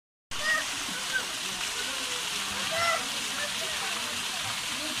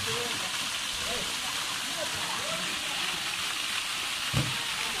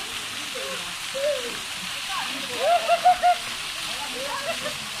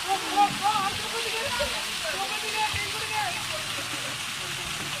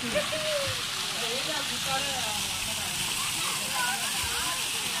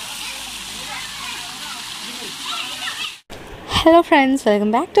Hello friends,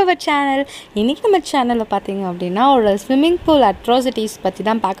 welcome back to our channel. இன்னைக்கு நம்ம சேனல்ல பாத்தீங்க அப்படினா ஒரு ஸ்விமிங் பூல் அட்ராசிட்டிஸ் பத்தி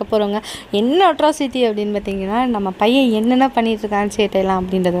தான் பார்க்க போறோங்க. என்ன அட்ராசிட்டி அப்படினு பாத்தீங்கன்னா நம்ம பையன் என்னென்ன பண்ணிட்டு இருக்கான்னு சேட்டலாம்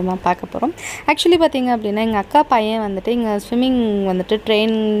அப்படின்றத தான் பார்க்க போறோம். एक्चुअली பாத்தீங்க அப்படினா எங்க அக்கா பையன் வந்துட்டு இங்க ஸ்விமிங் வந்துட்டு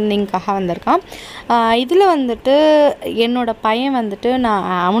ட்ரெய்னிங்காக வந்திருக்கான். இதுல வந்துட்டு என்னோட பையன் வந்துட்டு நான்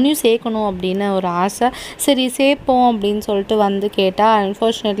அவனையும் சேர்க்கணும் அப்படின ஒரு ஆசை. சரி சேப்போம் அப்படினு சொல்லிட்டு வந்து கேட்டா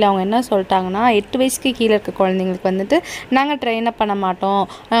unfortunately அவங்க என்ன சொல்லிட்டாங்கன்னா 8 வயசுக்கு கீழ இருக்க குழந்தைகளுக்கு வந்துட்டு நாங்க ட்ரெயின் அப் பண்ண மாட்டோம்,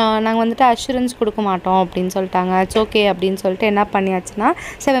 நாங்க வந்துட்டு அஷூரன்ஸ் கொடுக்க மாட்டோம் அப்படின்னு சொல்லிட்டாங்க. இட்ஸ் ஓகே அப்படின்னு சொல்லிட்டு என்ன பண்ணியாச்சுன்னா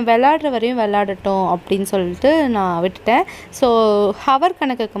சரி விளையாடுற வரையும் விளையாடட்டும் அப்படின்னு சொல்லிட்டு நான் விட்டுட்டேன். ஸோ ஹவர்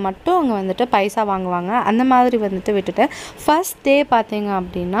கணக்குக்கு மட்டும் அங்கே வந்துட்டு பைசா வாங்குவாங்க, அந்த மாதிரி வந்துட்டு விட்டுட்டேன். ஃபர்ஸ்ட் டே பார்த்தீங்க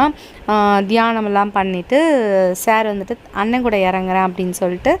அப்படின்னா தியானமெல்லாம் பண்ணிவிட்டு சார் வந்துட்டு அண்ணன் கூட இறங்குறேன் அப்படின்னு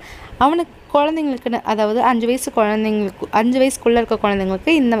சொல்லிட்டு அவனுக்கு குழந்தைங்களுக்குன்னு, அதாவது 5 வயசு குழந்தைங்களுக்கு 5 வயசுக்குள்ளே இருக்க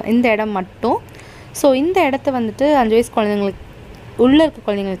குழந்தைங்களுக்கு இந்த இடம் மட்டும். ஸோ இந்த இடத்த வந்துட்டு 5 வயசு குழந்தைங்களுக்கு உள்ளே இருக்க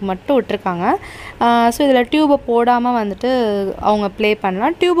குழந்தைங்களுக்கு மட்டும் விட்டுருக்காங்க. ஸோ இதில் டியூப்பை போடாமல் வந்துட்டு அவங்க ப்ளே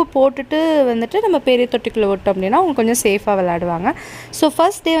பண்ணலாம். டியூப்பை போட்டுட்டு வந்துட்டு நம்ம பெரிய தொட்டிக்குள்ளே விட்டோம் அப்படின்னா அவங்க கொஞ்சம் சேஃபாக விளையாடுவாங்க. ஸோ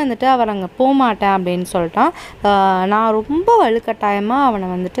ஃபர்ஸ்ட் டே வந்துட்டு அவர் அங்கே போகமாட்டேன் அப்படின்னு சொல்லிட்டான். நான் ரொம்ப வலுக்கட்டாயமாக அவனை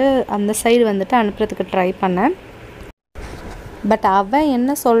வந்துட்டு அந்த சைடு வந்துட்டு அனுப்புறதுக்கு ட்ரை பண்ணேன். பட் அவன்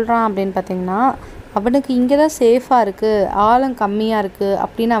என்ன சொல்கிறான் அப்படின்னு பார்த்திங்கன்னா அவனுக்கு இங்கே தான் சேஃபாக இருக்குது, ஆழம் கம்மியாக இருக்குது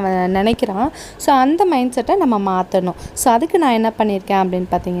அப்படின்னு அவன் நினைக்கிறான். ஸோ அந்த மைண்ட் செட்டை நம்ம மாற்றணும். ஸோ அதுக்கு நான் என்ன பண்ணியிருக்கேன் அப்படின்னு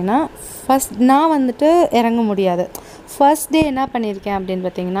பார்த்தீங்கன்னா ஃபஸ்ட் நான் வந்துட்டு இறங்க முடியாது. ஃபர்ஸ்ட் டே என்ன பண்ணியிருக்கேன் அப்படின்னு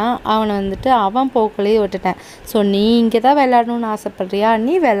பார்த்தீங்கன்னா அவனை வந்துட்டு அவன் போக்குலேயே விட்டுட்டேன். ஸோ நீ இங்கே தான் விளையாடணுன்னு ஆசைப்பட்றியா,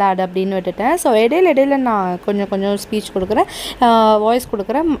 நீ விளையாடு அப்படின்னு விட்டுட்டேன். ஸோ இடையில நான் கொஞ்சம் ஸ்பீச் கொடுக்குறேன், வாய்ஸ்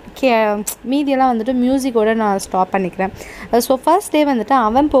கொடுக்குறேன், மீதியெல்லாம் வந்துட்டு மியூசிக்கோடு நான் ஸ்டாப் பண்ணிக்கிறேன். ஸோ ஃபர்ஸ்ட் டே வந்துட்டு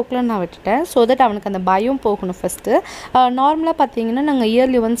அவன் போக்கில் நான் விட்டுட்டேன். ஸோ தட் அவனுக்கு அந்த பயம் போகணும். ஃபஸ்ட்டு நார்மலாக பார்த்தீங்கன்னா நாங்கள்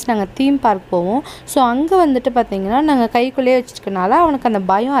இயர்லி ஒன்ஸ் நாங்கள் தீம் பார்க் போவோம். ஸோ அங்கே வந்துட்டு பார்த்தீங்கன்னா நாங்கள் கைக்குள்ளேயே வச்சுருக்கனால அவனுக்கு அந்த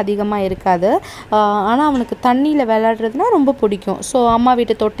பயம் அதிகமாக இருக்காது. ஆனால் அவனுக்கு தண்ணியில் விளையாடுறதுனா ரொம்ப பிடிக்கும். ஸோ அம்மா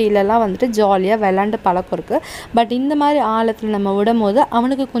வீட்டு தொட்டிலெல்லாம் வந்துட்டு ஜாலியாக விளாண்டு பழக்கம் இருக்குது. பட் இந்த மாதிரி ஆழத்தில் நம்ம விடும் போது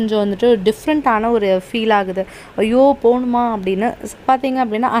அவனுக்கு கொஞ்சம் வந்துட்டு டிஃப்ரெண்ட்டான ஒரு ஃபீல் ஆகுது. ஐயோ போகணுமா அப்படின்னு பார்த்தீங்க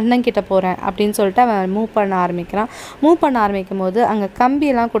அப்படின்னா அண்ணன்கிட்ட போகிறேன் அப்படின்னு சொல்லிட்டு அவன் மூவ் பண்ண ஆரம்பிக்கும் போது அங்கே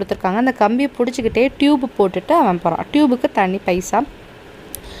கம்பியெல்லாம் கொடுத்துருக்காங்க. அந்த கம்பியை பிடிச்சிக்கிட்டே டியூப் போட்டுட்டு அவன் போகிறான். டியூபுக்கு தனி பைசா.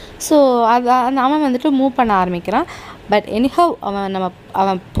 ஸோ அவன் வந்துட்டு மூவ் பண்ண ஆரம்பிக்கிறான். பட் எனிஹவ்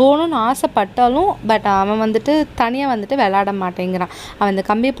அவன் போகணுன்னு ஆசைப்பட்டாலும் பட் அவன் வந்துட்டு தனியாக வந்துட்டு விளையாட மாட்டேங்கிறான். அவன் இந்த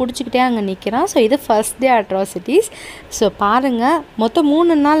கம்பியை பிடிச்சிக்கிட்டே அங்கே நிற்கிறான். ஸோ இது ஃபர்ஸ்ட் டே அட்ராசிட்டிஸ். ஸோ பாருங்கள், மொத்தம்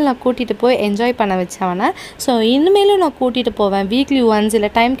 3 நாள் நான் கூட்டிகிட்டு போய் என்ஜாய் பண்ண வச்சேன் அவனை. ஸோ இனிமேலும் நான் கூட்டிகிட்டு போவேன். வீக்லி ஒன்ஸ்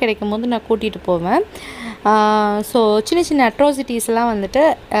இல்லை டைம் கிடைக்கும் போது நான் கூட்டிகிட்டு போவேன். ஸோ சின்ன அட்ராசிட்டிஸ்லாம் வந்துட்டு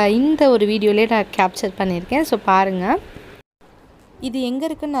இந்த ஒரு வீடியோலேயே நான் கேப்சர் பண்ணியிருக்கேன். ஸோ பாருங்கள், இது எங்கே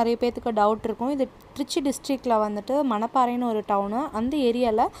இருக்குதுன்னு நிறைய பேர்த்துக்கு டவுட் இருக்கும். இது திருச்சி டிஸ்ட்ரிக்டில் வந்துட்டு மணப்பாறைன்னு ஒரு டவுனு. அந்த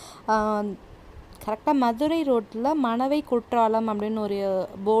ஏரியாவில் கரெக்டாக மதுரை ரோட்டில் மணவை குற்றாலம் அப்படின்னு ஒரு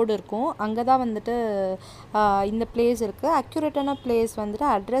போர்டு இருக்கும். அங்கே தான் வந்துட்டு இந்த பிளேஸ் இருக்குது. அக்யூரேட்டான பிளேஸ் வந்துட்டு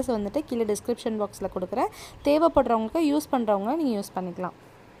அட்ரஸ் வந்துட்டு கீழே டிஸ்கிரிப்ஷன் பாக்ஸில் கொடுக்குறேன். தேவைப்படுறவங்களுக்கு யூஸ் பண்ணுறவங்க நீங்கள் யூஸ் பண்ணிக்கலாம்.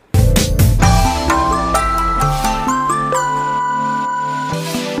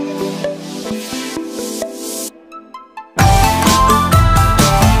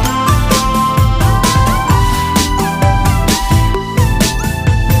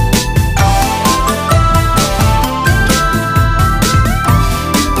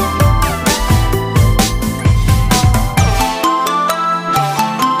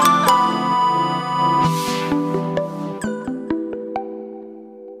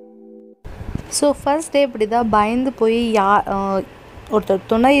 ஸோ ஃபர்ஸ்ட் டே இப்படி தான் பயந்து போய் ஒருத்தர்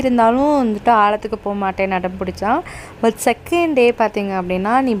துணை இருந்தாலும் வந்துட்டு ஆழத்துக்கு போக மாட்டேன் நடம் பிடிச்சான். பட் செகண்ட் டே பார்த்தீங்க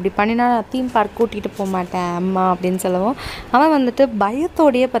அப்படின்னா நீ இப்படி பண்ணினா நான் தீம் பார்க் கூட்டிகிட்டு போக மாட்டேன் அம்மா அப்படின்னு சொல்லவும் அவன் வந்துட்டு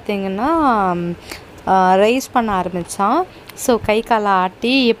பயத்தோடையே பார்த்தீங்கன்னா ரைஸ் பண்ண ஆரம்பித்தான். ஸோ கை காலை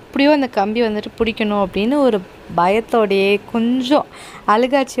ஆட்டி எப்படியோ அந்த கம்பி வந்துட்டு பிடிக்கணும் அப்படின்னு ஒரு பயத்தோடையே கொஞ்சம்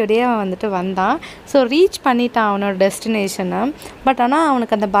அழுகாட்சியோடையே அவன் வந்துட்டு வந்தான். ஸோ ரீச் பண்ணிட்டான் அவனோட டெஸ்டினேஷனை. பட் ஆனால்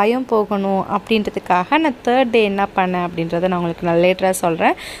அவனுக்கு அந்த பயம் போகணும் அப்படின்றதுக்காக நான் தேர்ட் டே என்ன பண்ணேன் அப்படின்றத நான் உங்களுக்கு நான் லேட்டராக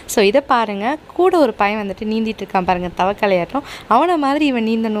சொல்கிறேன். ஸோ இதை பாருங்கள், கூட ஒரு பையன் வந்துட்டு நீந்திட்டு இருக்கான் பாருங்கள், தவக்கலையாட்டம். அவனை மாதிரி இவன்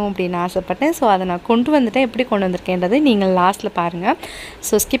நீந்தணும் அப்படின்னு ஆசைப்பட்டேன். ஸோ அதை நான் கொண்டு வந்துட்டேன். எப்படி கொண்டு வந்திருக்கேன்றது நீங்கள் லாஸ்ட்டில் பாருங்கள்.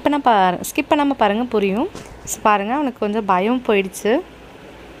 ஸோ ஸ்கிப் பண்ணாமல் பாருங்கள், புரியும். ஸோ பாருங்கள், அவனுக்கு கொஞ்சம் பயம் போயிடுச்சு.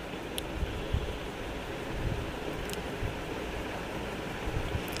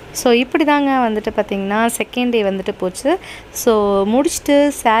 ஸோ இப்படி தாங்க வந்துட்டு பார்த்திங்கன்னா செகண்ட் டே வந்துட்டு போச்சு. ஸோ முடிச்சுட்டு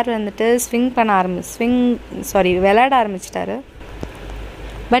சார் வந்துட்டு விளையாட ஆரம்பிச்சிட்டாரு.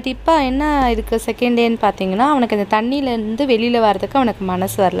 பட் இப்போ என்ன இருக்குது செகண்ட் டேன்னு பார்த்தீங்கன்னா அவனுக்கு அந்த தண்ணியிலேருந்து வெளியில் வர்றதுக்கு அவனுக்கு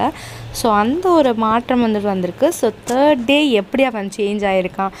மனசு வரல. ஸோ அந்த ஒரு மாற்றம் வந்துட்டு வந்திருக்கு. ஸோ தேர்ட் டே எப்படி அவன் சேஞ்ச்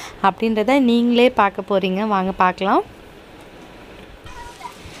ஆகிருக்கான் அப்படின்றத நீங்களே பார்க்க போகிறீங்க. வாங்க பார்க்கலாம்.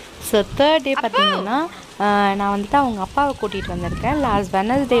 ஸோ தேர்ட் டே பார்த்தீங்கன்னா நான் வந்துட்டு அவங்க அப்பாவை கூட்டிகிட்டு வந்திருக்கேன். லாஸ்ட்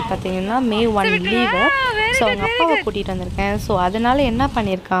வெனஸ்டே பார்த்தீங்கன்னா May 1 லீவு. ஸோ அவங்க அப்பாவை கூட்டிகிட்டு வந்திருக்கேன். ஸோ அதனால் என்ன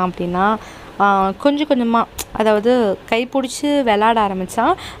பண்ணியிருக்கான் அப்படின்னா கொஞ்சம் கொஞ்சமாக அதாவது கைப்பிடிச்சி விளாட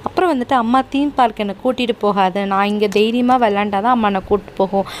ஆரம்பித்தான். அப்புறம் வந்துட்டு அம்மா தீம் பார்க் என்னை கூட்டிகிட்டு போகாது, நான் இங்கே தைரியமாக விளாண்டா தான் அம்மா என்னை கூப்பிட்டு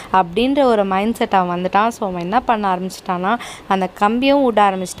போகும் அப்படின்ற ஒரு மைண்ட் செட் அவன் வந்துட்டான். ஸோ அவன் என்ன பண்ண ஆரம்பிச்சிட்டான்னா அந்த கம்பியும் விட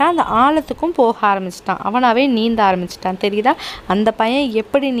ஆரம்பிச்சிட்டான், அந்த ஆழத்துக்கும் போக ஆரம்பிச்சிட்டான், அவனாவே நீந்த ஆரம்பிச்சிட்டான். தெரியுதா? அந்த பையன்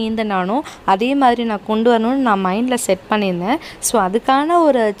எப்படி நீந்தினானோ அதே மாதிரி நான் கொண்டு வரணும்னு நான் மைண்டில் செட் பண்ணியிருந்தேன். ஸோ அதுக்கான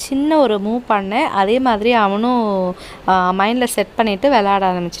ஒரு சின்ன ஒரு மூவ் பண்ணேன். அதே மாதிரி அவனும் மைண்டில் செட் பண்ணிவிட்டு விளாட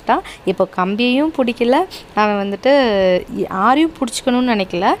ஆரம்பிச்சிட்டான். இப்போ கம்பியையும் பிடிக்கல, அவன் வந்துட்டு யாரையும் பிடிச்சிக்கணும்னு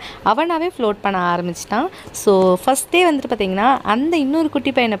நினைக்கல, அவனாவே ஃப்ளோட் பண்ண ஆரம்பிச்சிட்டான். ஸோ ஃபஸ்ட் டே வந்துட்டு பார்த்திங்கன்னா அந்த இன்னொரு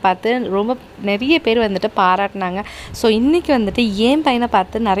குட்டி பையனை பார்த்து ரொம்ப நிறைய பேர் வந்துட்டு பாராட்டினாங்க. ஸோ இன்றைக்கி வந்துட்டு என் பையனை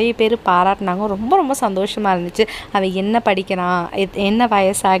பார்த்து நிறைய பேர் பாராட்டினாங்க. ரொம்ப ரொம்ப சந்தோஷமாக இருந்துச்சு. அவன் என்ன படிக்கிறான், என்ன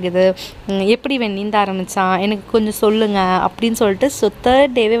வயசாகுது, எப்படி இவன் நீந்த ஆரம்பித்தான், எனக்கு கொஞ்சம் சொல்லுங்கள் அப்படின்னு சொல்லிட்டு. ஸோ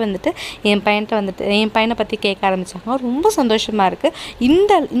தேர்ட் டேவே வந்துட்டு என் பையனை பற்றி கேட்க ஆரம்பித்தாங்க. ரொம்ப சந்தோஷமாக இருக்குது.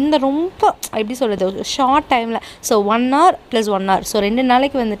 இந்த ரொம்ப எப்படி சொல்கிறது, ஷார்ட் டைமில் ஸோ 1 hour + 1 hour, ஸோ 2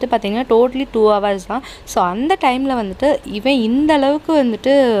 நாளைக்கு வந்துட்டு பார்த்திங்கன்னா டோட்டலி 2 hours தான். ஸோ அந்த டைமில் வந்துட்டு இவன் இந்த அளவுக்கு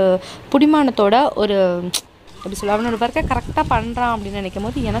வந்துட்டு புடிமானத்தோட ஒரு எப்படி சொல்ல அவனோட ஒர்க்கை கரெக்டாக பண்ணுறான் அப்படின்னு நினைக்கும்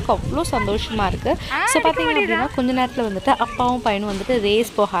போது எனக்கு அவ்வளோ சந்தோஷமாக இருக்குது. ஸோ பார்த்திங்க அப்படின்னா கொஞ்ச நேரத்தில் வந்துட்டு அப்பாவும் பையனும் வந்துட்டு ரேஸ்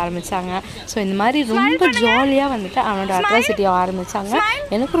போக ஆரம்பித்தாங்க. ஸோ இந்த மாதிரி ரொம்ப ஜாலியாக வந்துட்டு அவனோட அட்ராசிட்டியை ஆரம்பித்தாங்க.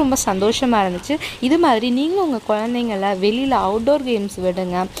 எனக்கு ரொம்ப சந்தோஷமாக இருந்துச்சு. இது மாதிரி நீங்களும் உங்கள் குழந்தைங்கள வெளியில் அவுட்டோர் கேம்ஸ்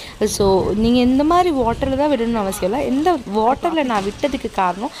விடுங்க. ஸோ நீங்கள் இந்த மாதிரி வாட்டரில் தான் விடணும்னு அவசியம் இல்லை. இந்த வாட்டரில் நான் விட்டதுக்கு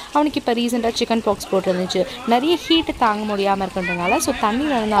காரணம் அவனுக்கு இப்போ ரீசெண்டாக சிக்கன் பாக்ஸ் போட்டுருந்துச்சு, நிறைய ஹீட்டு தாங்க முடியாமல் இருக்கிறதுனால. ஸோ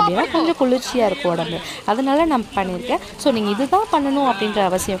தண்ணியில் இருந்தால் அப்படின்னா கொஞ்சம் குளிர்ச்சியாக இருக்கும் உடம்பு, அதனால நான் பண்ணியிருக்கேன். ஸோ நீங்கள் இதுதான் பண்ணணும் அப்படின்ற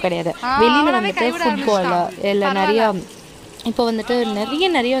அவசியம் கிடையாது. வெளியில் வந்துட்டு ஃபுட்பால் இல்லை நிறையா இப்போ வந்துட்டு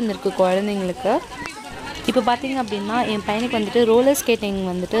நிறைய வந்துருக்கு குழந்தைங்களுக்கு. இப்போ பார்த்திங்க அப்படின்னா என் பையனுக்கு வந்துட்டு ரோலர் ஸ்கேட்டிங்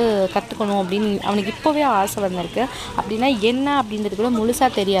வந்துட்டு கற்றுக்கணும் அப்படின்னு அவனுக்கு இப்போவே ஆசை வந்திருக்கு. அப்படின்னா என்ன அப்படின்றது கூட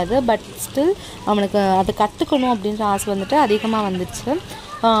முழுசாக தெரியாது, பட் ஸ்டில் அவனுக்கு அதை கற்றுக்கணும் அப்படின்ற ஆசை வந்துட்டு அதிகமாக வந்துடுச்சு.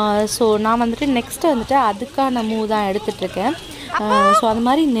 ஸோ நான் வந்துட்டு நெக்ஸ்ட்டு வந்துட்டு அதுக்கான மூவ் தான் எடுத்துகிட்ருக்கேன். ஸோ அது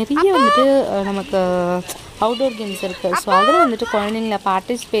மாதிரி நிறைய வந்துட்டு நமக்கு அவுட்டோர் கேம்ஸ் இருக்குது. ஸோ அதில் வந்துட்டு குழந்தைங்கள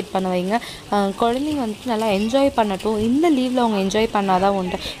பார்ட்டிசிபேட் பண்ண வைங்க. குழந்தைங்க வந்துட்டு நல்லா என்ஜாய் பண்ணட்டும். இந்த லீவில் அவங்க என்ஜாய் பண்ணாதான்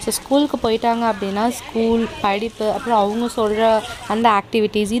உண்டு. ஸோ ஸ்கூலுக்கு போயிட்டாங்க அப்படின்னா ஸ்கூல் படிப்பு அப்புறம் அவங்க சொல்கிற அந்த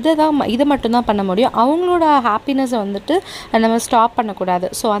ஆக்டிவிட்டீஸ் இதை மட்டும்தான் பண்ண முடியும். அவங்களோட ஹாப்பினஸை வந்துட்டு நம்ம ஸ்டாப் பண்ணக்கூடாது.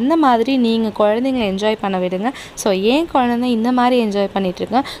 ஸோ அந்த மாதிரி நீங்கள் குழந்தைங்கள என்ஜாய் பண்ண விடுங்க. ஸோ ஏன் குழந்தை இந்த மாதிரி என்ஜாய்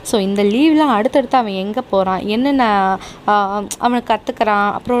பண்ணிகிட்ருக்கேன். ஸோ இந்த லீவ்லாம் அடுத்தடுத்து அவன் எங்கே போகிறான், என்னென்ன அவனை கற்றுக்கிறான்,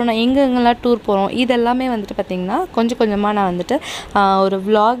 அப்புறம் நான் எங்கெங்கெல்லாம் டூர் போகிறோம், இதெல்லாமே வந்துட்டு பார்த்திங்கன்னா கொஞ்சம் கொஞ்சமாக நான் வந்துட்டு ஒரு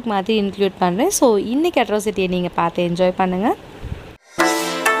vlog மாதிரி இன்க்ளூட் பண்ணுறேன். ஸோ இன்றைக்கி அட்ராசிட்டியை நீங்கள் பார்த்து என்ஜாய் பண்ணுங்கள்.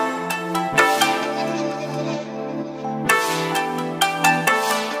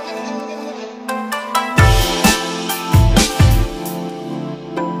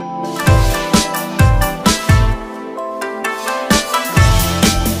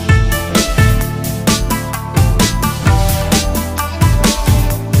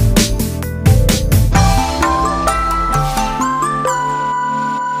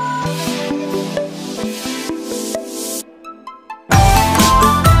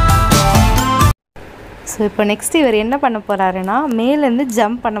 ஸோ இப்போ நெக்ஸ்ட் இவர் என்ன பண்ண போகிறாருன்னா மேலேருந்து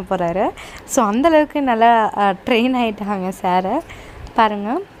ஜம்ப் பண்ண போகிறாரு. ஸோ அந்தளவுக்கு நல்லா ட்ரெயின் ஆகிட்டாங்க சாரை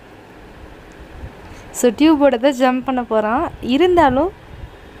பாருங்கள். ஸோ டியூபோட தான் ஜம்ப் பண்ண போகிறான். இருந்தாலும்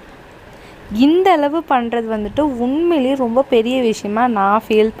இந்த அளவு பண்ணுறது வந்துட்டு உண்மையிலேயே ரொம்ப பெரிய விஷயமா நான்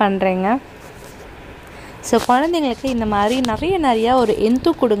ஃபீல் பண்ணுறேங்க. ஸோ குழந்தைங்களுக்கு இந்த மாதிரி நிறையா ஒரு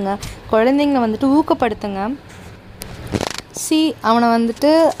எந்து கொடுங்க, குழந்தைங்கள வந்துட்டு ஊக்கப்படுத்துங்க. அவனை வந்துட்டு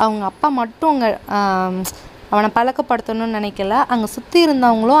அவங்க அப்பா மட்டும் அவனை பழக்கப்படுத்தணும்னு நினைக்கல, அங்கே சுற்றி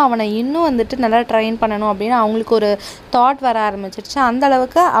இருந்தவங்களும் அவனை இன்னும் வந்துட்டு நல்லா ட்ரெயின் பண்ணணும் அப்படின்னு அவங்களுக்கு ஒரு தாட் வர ஆரம்பிச்சிருச்சு.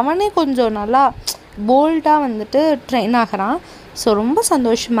 அந்தளவுக்கு அவனே கொஞ்சம் நல்லா போல்டாக வந்துட்டு ட்ரெயின் ஆகிறான். ஸோ ரொம்ப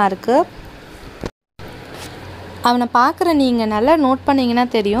சந்தோஷமாக இருக்குது. அவனை பார்க்குற நீங்கள் நல்லா நோட் பண்ணிங்கன்னா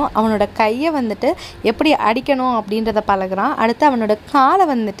தெரியும், அவனோட கையை வந்துட்டு எப்படி அடிக்கணும் அப்படின்றத பழகுறான். அடுத்து அவனோட காலை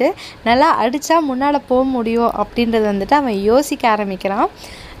வந்துட்டு நல்லா அடித்தா முன்னால் போக முடியும் அப்படின்றத வந்துட்டு அவன் யோசிக்க ஆரம்பிக்கிறான்.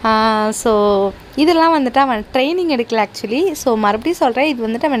 ஸோ இதெல்லாம் வந்துட்டு அவன் ட்ரைனிங் எடுக்கல ஆக்சுவலி. ஸோ மறுபடியும் சொல்கிறேன், இது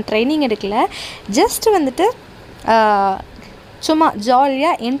வந்துட்டு அவன் ட்ரைனிங் எடுக்கல, ஜஸ்ட் வந்துட்டு சும்மா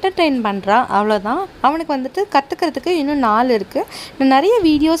ஜாலியாக என்டர்டெயின் பண்ணுறான், அவ்வளோதான். அவனுக்கு வந்துட்டு கற்றுக்கிறதுக்கு இன்னும் நாள் இருக்குது. நான் நிறைய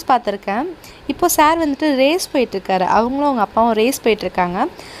வீடியோஸ் பார்த்துருக்கேன். இப்போது சார் வந்துட்டு ரேஸ் போயிட்டுருக்காரு, அவங்களும் அவங்க அப்பாவும் ரேஸ் போயிட்டுருக்காங்க.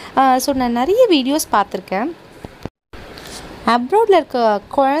 ஸோ நான் நிறைய வீடியோஸ் பார்த்துருக்கேன். அப்ராடில் இருக்க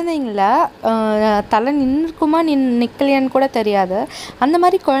குழந்தைங்கள தலை நின்றுக்குமா நிற்கலையான்னு கூட தெரியாது. அந்த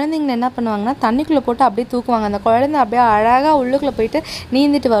மாதிரி குழந்தைங்கள என்ன பண்ணுவாங்கன்னா தண்ணிக்குள்ளே போட்டு அப்படியே தூக்குவாங்க. அந்த குழந்தை அப்படியே அழகாக உள்ளுக்குள்ளே போயிட்டு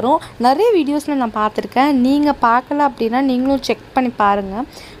நீந்திட்டு வரும். நிறைய வீடியோஸில் நான் பார்த்துருக்கேன். நீங்கள் பார்க்கல அப்படின்னா நீங்களும் செக் பண்ணி பாருங்கள்.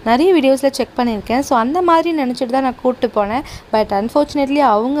 நிறைய வீடியோஸில் செக் பண்ணியிருக்கேன். ஸோ அந்த மாதிரி நினச்சிட்டு தான் நான் கூப்பிட்டு போனேன். பட் அன்ஃபார்ச்சுனேட்லி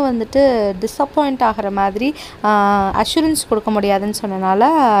அவங்க வந்துட்டு டிஸப்பாயிண்ட் ஆகிற மாதிரி அஷூரன்ஸ் கொடுக்க முடியாதுன்னு சொன்னனால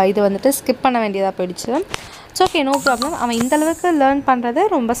இது வந்துட்டு ஸ்கிப் பண்ண வேண்டியதாக போயிடுச்சு. It's okay, no problem. அவன் இந்தளவுக்கு லேர்ன் பண்ணுறது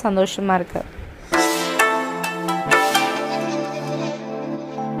ரொம்ப சந்தோஷமாக இருக்குது.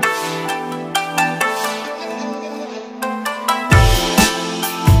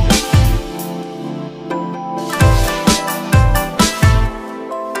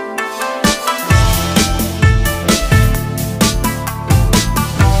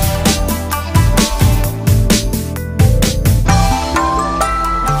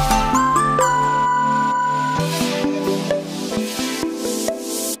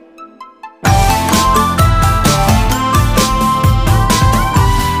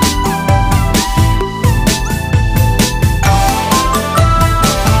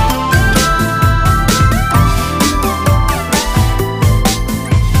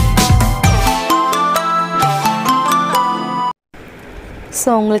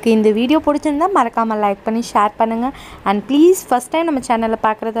 ஸோ உங்களுக்கு இந்த வீடியோ பிடிச்சிருந்தா மறக்காமல் லைக் பண்ணி ஷேர் பண்ணுங்கள். அண்ட் ப்ளீஸ் ஃபஸ்ட் டைம் நம்ம சேனலில்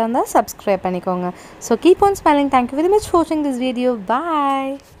பார்க்குறதா இருந்தால் சப்ஸ்கிரைப் பண்ணிக்கோங்க. So keep on smiling. Thank you very much for வாட்சிங் திஸ் வீடியோ.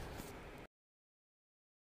 பாய்.